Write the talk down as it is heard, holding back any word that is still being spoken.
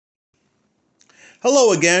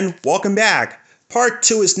Hello again, welcome back. Part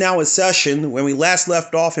 2 is now in session. When we last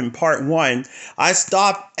left off in Part 1, I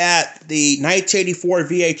stopped at the 1984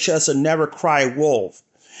 VHS of Never Cry Wolf.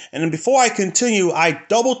 And before I continue, I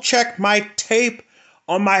double-checked my tape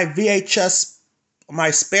on my VHS,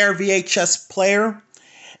 my spare VHS player,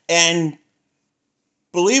 and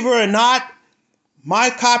believe it or not,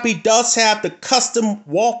 my copy does have the custom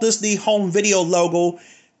Walt Disney Home Video logo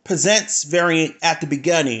presents variant at the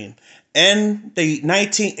beginning, and the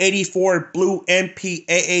 1984 blue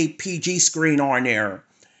MPAA PG screen on there.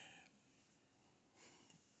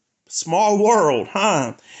 Small world,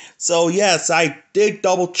 huh? So yes, I did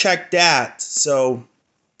double check that. So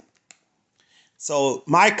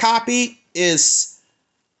my copy is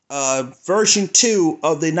version 2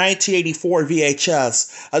 of the 1984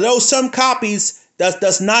 VHS. Although some copies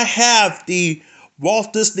does not have the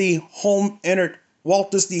Walt Disney Home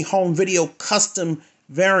Video custom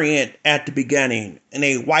variant at the beginning in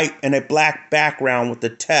a white and a black background with the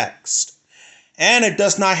text. And it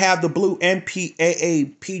does not have the blue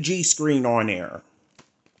MPAA PG screen on there.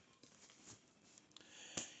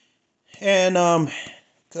 And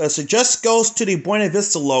because it just goes to the Buena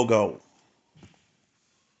Vista logo.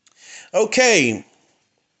 Okay,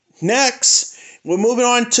 next we're moving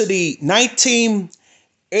on to the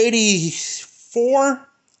 1984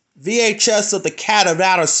 VHS of The Cat of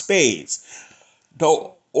Outer Space.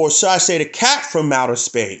 Or should I say The Cat from Outer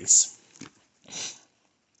Space.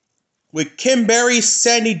 With Kim Berry,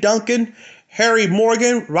 Sandy Duncan, Harry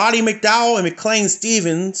Morgan, Roddy McDowell, and McLean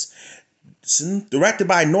Stevens. Directed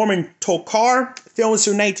by Norman Tokar. Filmed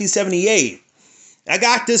through 1978. I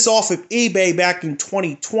got this off of eBay back in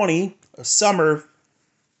 2020, summer.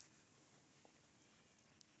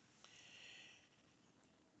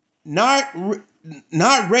 Not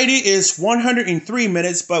rated is 103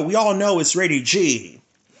 minutes, but we all know it's rated G.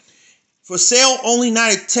 For sale only,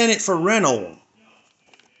 not intended for rental.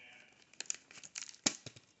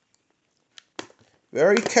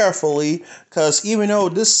 Very carefully, because even though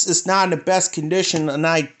this is not in the best condition, and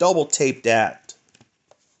I double taped that.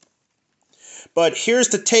 But here's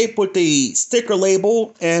the tape with the sticker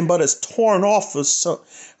label, but it's torn off. So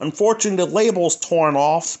unfortunately, the label's torn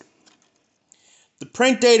off. The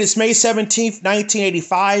print date is May 17th,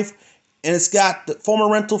 1985, and it's got the former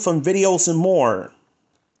rental from Videos and More.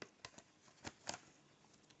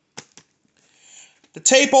 The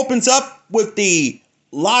tape opens up with the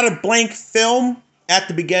lot of blank film at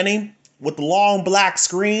the beginning with the long black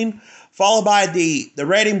screen, followed by the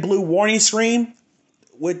red and blue warning screen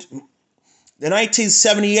with the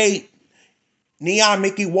 1978 Neon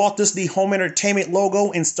Mickey Walt Disney Home Entertainment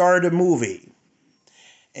logo and start of the movie.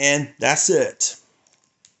 And that's it.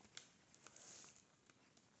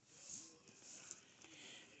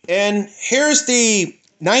 And here's the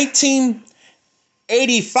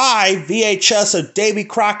 1985 VHS of Davy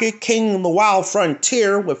Crockett, King of the Wild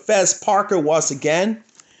Frontier with Fez Parker once again.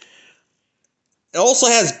 It also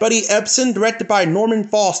has Buddy Ebsen, directed by Norman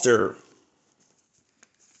Foster.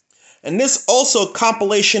 And this also a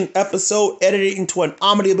compilation episode edited into an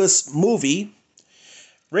omnibus movie.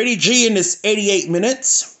 Rated G in this 88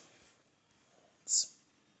 minutes.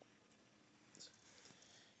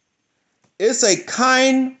 It's a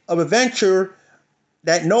kind of adventure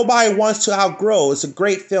that nobody wants to outgrow. It's a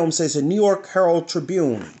great film, says the New York Herald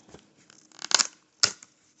Tribune.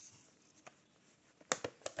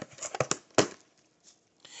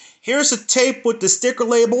 Here's a tape with the sticker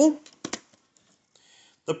label.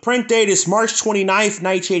 The print date is March 29th,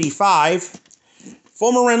 1985.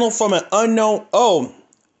 Former rental from an unknown... Oh,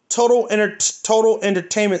 Total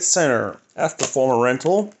Entertainment Center. That's the former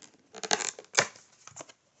rental.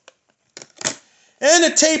 And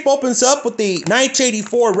the tape opens up with the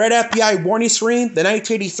 1984 red FBI warning screen, the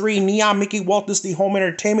 1983 Neon Mickey Walt Disney Home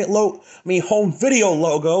Home Video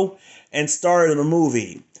logo, and start of the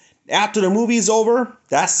movie. After the movie's over,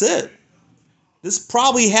 that's it. This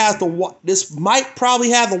might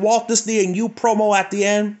probably have the Walt Disney and You promo at the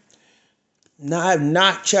end. Now I have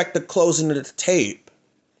not checked the closing of the tape.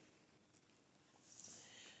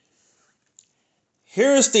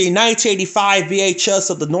 Here's the 1985 VHS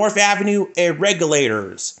of the North Avenue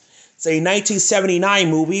Irregulators. It's a 1979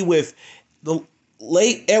 movie with the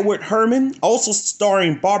late Edward Herrmann, also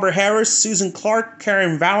starring Barbara Harris, Susan Clark,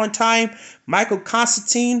 Karen Valentine, Michael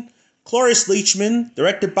Constantine, Cloris Leachman,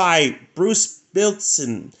 directed by Bruce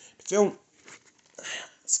Bilson. It's a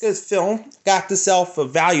good film. Got this off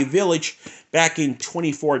of Value Village back in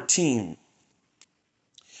 2014.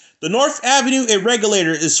 The North Avenue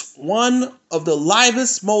Irregulator is one of the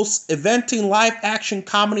livest, most eventing live-action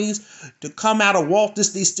comedies to come out of Walt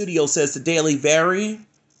Disney Studios, says the Daily Variant.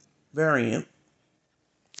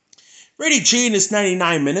 Rated G and it's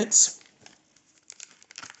 99 minutes.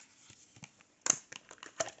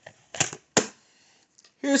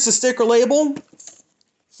 Here's the sticker label.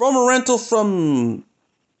 From a rental from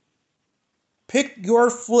Pick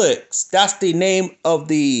Your Flicks. That's the name of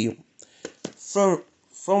the from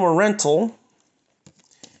a rental.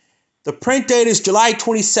 The print date is July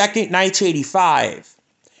 22nd, 1985.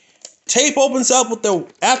 Tape opens up with the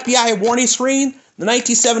FBI warning screen, the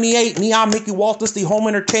 1978 neon Mickey Walt Disney Home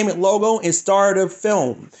Entertainment logo, and start of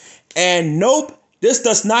film. And nope, this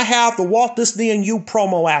does not have the Walt Disney and You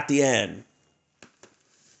promo at the end.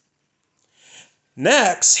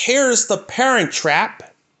 Next, here's the Parent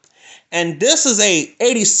Trap. And this is a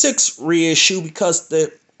 86 reissue because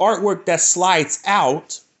the artwork that slides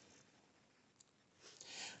out.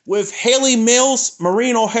 With Haley Mills,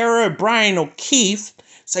 Maureen O'Hara, and Brian O'Keefe.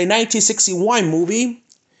 It's a 1961 movie.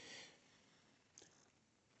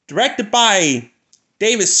 Directed by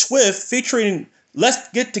David Swift, featuring Let's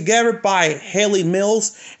Get Together by Haley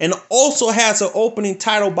Mills, and also has an opening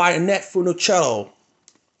title by Annette Funicello.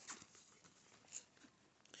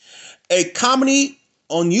 A comedy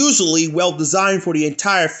unusually well designed for the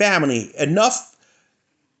entire family. Enough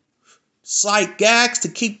slight gags to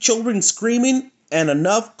keep children screaming, and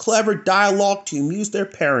enough clever dialogue to amuse their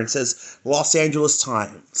parents, says Los Angeles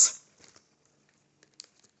Times.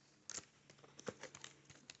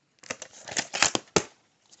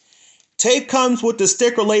 Tape comes with the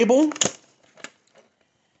sticker label.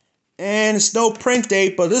 And it's no print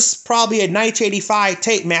date, but this is probably a 1985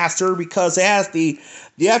 tape master because it has the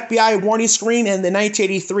FBI warning screen and the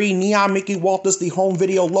 1983 neon Mickey Walt Disney Home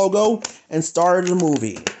Video logo and star of the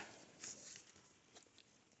movie.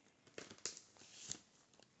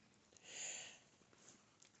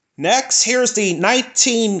 Next, here's the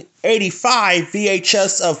 1985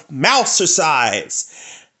 VHS of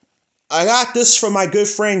Mousercise. I got this from my good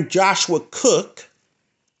friend Joshua Cook.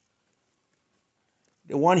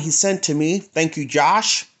 The one he sent to me. Thank you,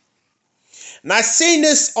 Josh. And I seen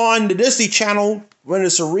this on the Disney Channel when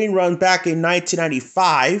it's a rerun back in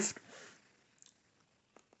 1995.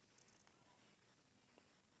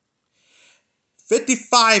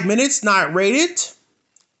 $55 minutes, not rated.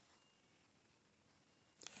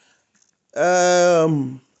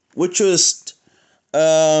 Which was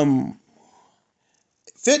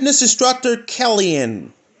fitness instructor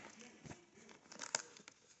Kellyanne.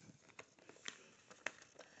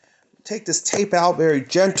 Take this tape out very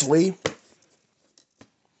gently.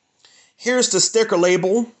 Here's the sticker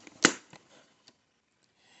label.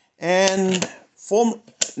 And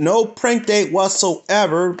no print date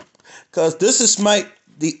whatsoever. Because this is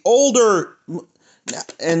the older.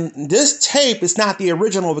 And this tape is not the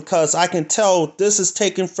original because I can tell this is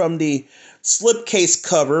taken from the slipcase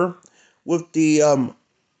cover with the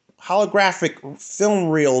holographic film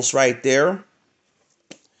reels right there.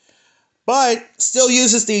 But still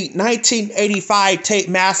uses the 1985 tape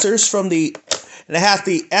masters and it has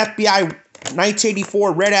the FBI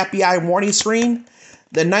 1984 red FBI warning screen.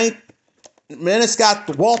 Then it's got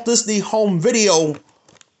the Walt Disney Home Video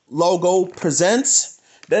logo presents.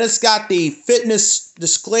 Then it's got the fitness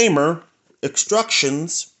disclaimer,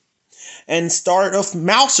 instructions, and start of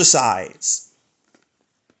Mousercise.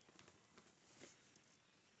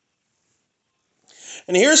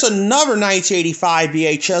 And here's another 1985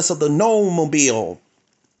 VHS of the Gnome-mobile.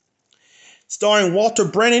 Starring Walter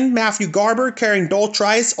Brennan, Matthew Garber, Karen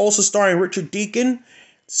Doltrice, also starring Richard Deacon,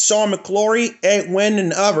 Sean McClory, Ed Wynn,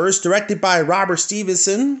 and others. Directed by Robert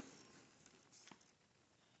Stevenson.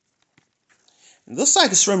 It looks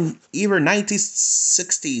like it's from either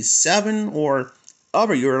 1967 or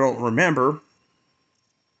other year, I don't remember.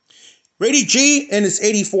 Rated G and it's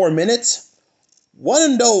 84 minutes.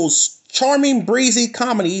 One of those charming, breezy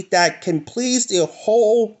comedy that can please a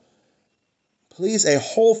whole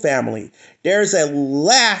family. There's a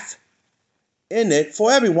laugh in it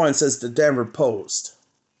for everyone, says the Denver Post.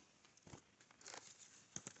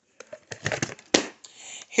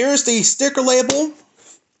 Here's the sticker label.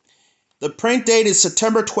 The print date is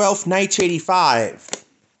September 12th, 1985.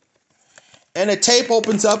 And the tape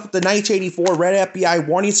opens up with the 1984 red FBI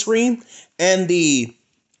warning screen and the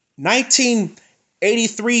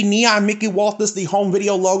 1983 neon Mickey Walt Disney Home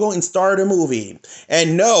Video logo and star of the movie.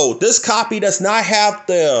 And no, this copy does not have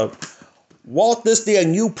the Walt Disney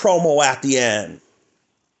and You promo at the end.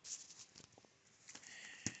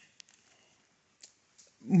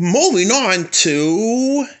 Moving on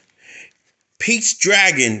to Pete's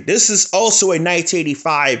Dragon. This is also a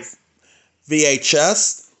 1985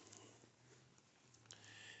 VHS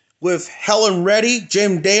with Helen Reddy,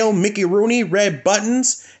 Jim Dale, Mickey Rooney, Red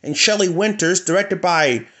Buttons, and Shelley Winters. Directed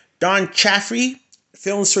by Don Chaffee,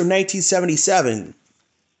 films from 1977.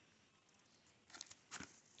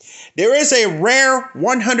 There is a rare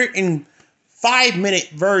 105-minute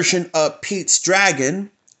version of Pete's Dragon,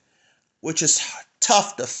 which is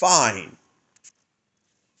tough to find.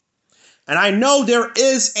 And I know there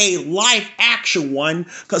is a live action one,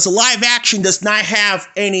 because the live action does not have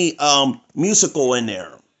any musical in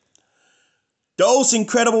there. Those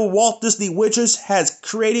Incredible Walt Disney Witches has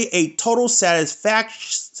created a total satisfying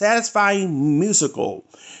musical.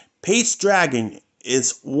 Pete's Dragon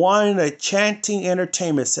is one enchanting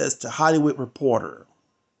entertainment, says the Hollywood Reporter.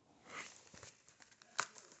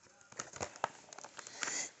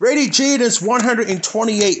 Rated G is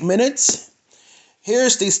 128 minutes.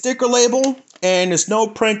 Here's the sticker label, and there's no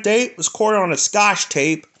print date. It was recorded on a Scotch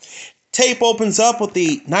tape. Tape opens up with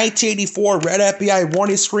the 1984 red FBI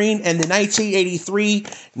warning screen and the 1983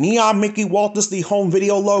 neon Mickey Walt Disney home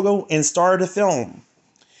video logo and star of the film.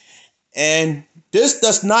 And this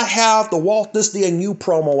does not have the Walt Disney and You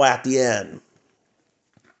promo at the end.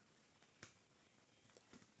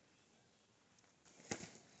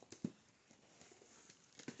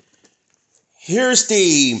 Here's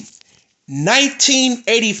the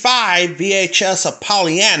 1985 VHS of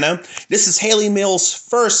Pollyanna. This is Haley Mills'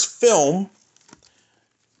 first film.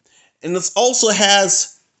 And this also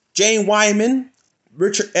has Jane Wyman,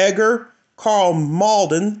 Richard Egger, Carl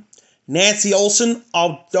Malden, Nancy Olson,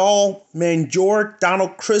 Abdul Manjor,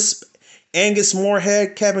 Donald Crisp, Angus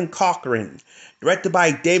Moorhead, Kevin Cochran. Directed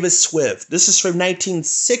by David Swift. This is from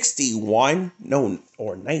 1961. No,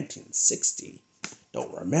 or 1960.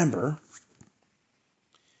 Don't remember.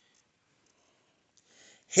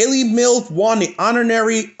 Haley Mills won the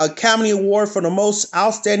Honorary Academy Award for the Most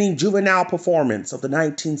Outstanding Juvenile Performance of the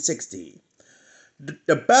 1960s.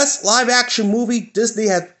 The best live-action movie Disney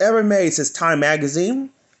has ever made, says Time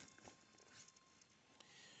Magazine.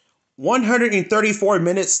 134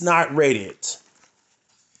 minutes, not rated.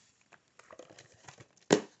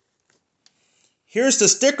 Here's the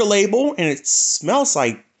sticker label, and it smells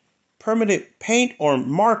like permanent paint or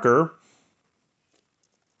marker.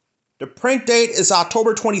 The print date is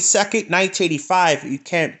October 22nd, 1985. You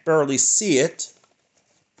can't barely see it.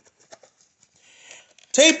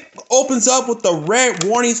 Tape opens up with the red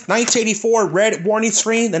warning, 1984 red warning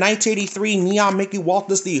screen, the 1983 neon Mickey Walt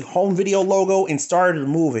Disney home video logo, and star of the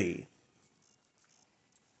movie.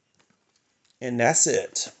 And that's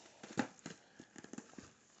it.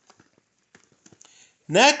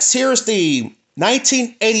 Next, here's the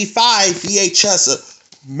 1985 VHS of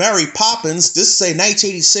Mary Poppins. This is a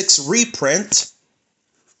 1986 reprint.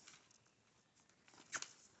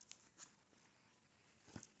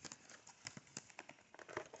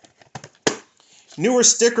 Newer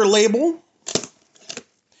sticker label.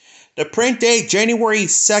 The print date, January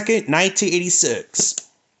 2nd, 1986.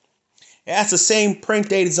 It has the same print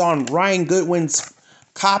date as on Ryan Goodwin's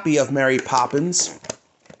copy of Mary Poppins.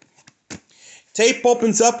 Tape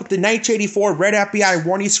opens up with the 1984 red FBI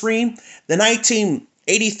warning screen, the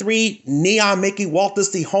 1983 neon Mickey Walt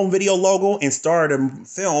Disney home video logo, and star of the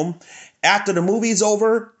film. After the movie's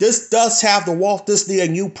over, this does have the Walt Disney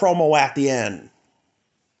and You promo at the end.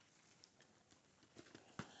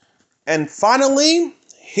 And finally,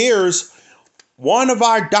 here's one of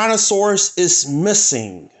our dinosaurs is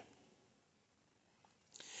missing.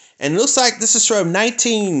 And it looks like this is from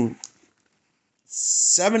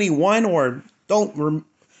 1971 or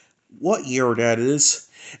what year that is.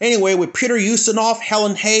 Anyway, with Peter Ustinov,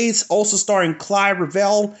 Helen Hayes, also starring Clyde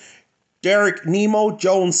Revell, Derek Nemo,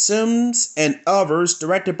 Joan Sims, and others,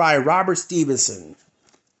 directed by Robert Stevenson.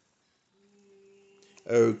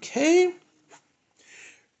 Okay.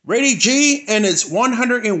 Rated G, and it's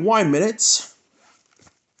 101 minutes.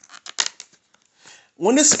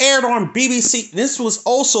 When this aired on BBC, this was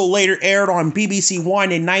also later aired on BBC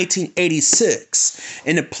One in 1986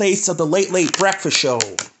 in the place of the Late Late Breakfast Show.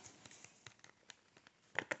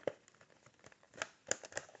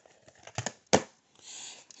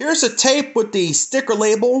 Here's a tape with the sticker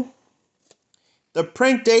label. The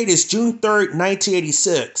print date is June 3rd,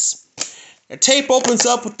 1986. The tape opens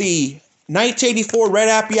up with the 1984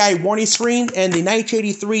 red FBI warning screen and the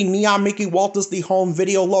 1983 neon Mickey Walt Disney home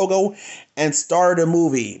video logo and star of the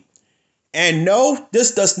movie. And no,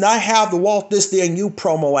 this does not have the Walt Disney and You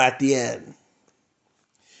promo at the end.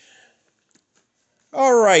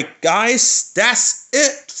 Alright guys, that's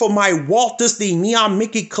it for my Walt Disney Neon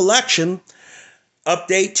Mickey Collection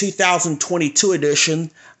Update 2022 edition.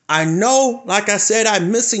 I know, like I said, I'm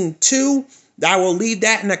missing two. I will leave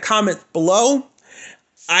that in the comments below.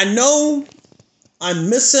 I know I'm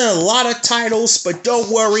missing a lot of titles, but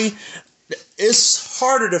don't worry. It's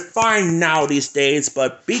harder to find now these days,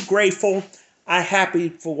 but be grateful. I'm happy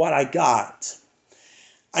for what I got.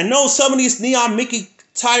 I know some of these Neon Mickey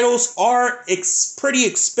titles are pretty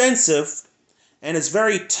expensive, and it's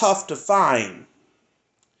very tough to find.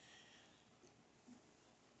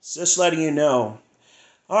 Just letting you know.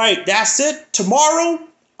 Alright, that's it. Tomorrow,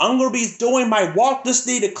 I'm going to be doing my Walt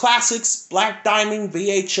Disney The Classics Black Diamond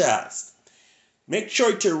VHS. Make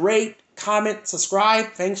sure to rate, comment,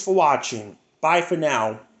 subscribe. Thanks for watching. Bye for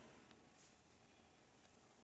now.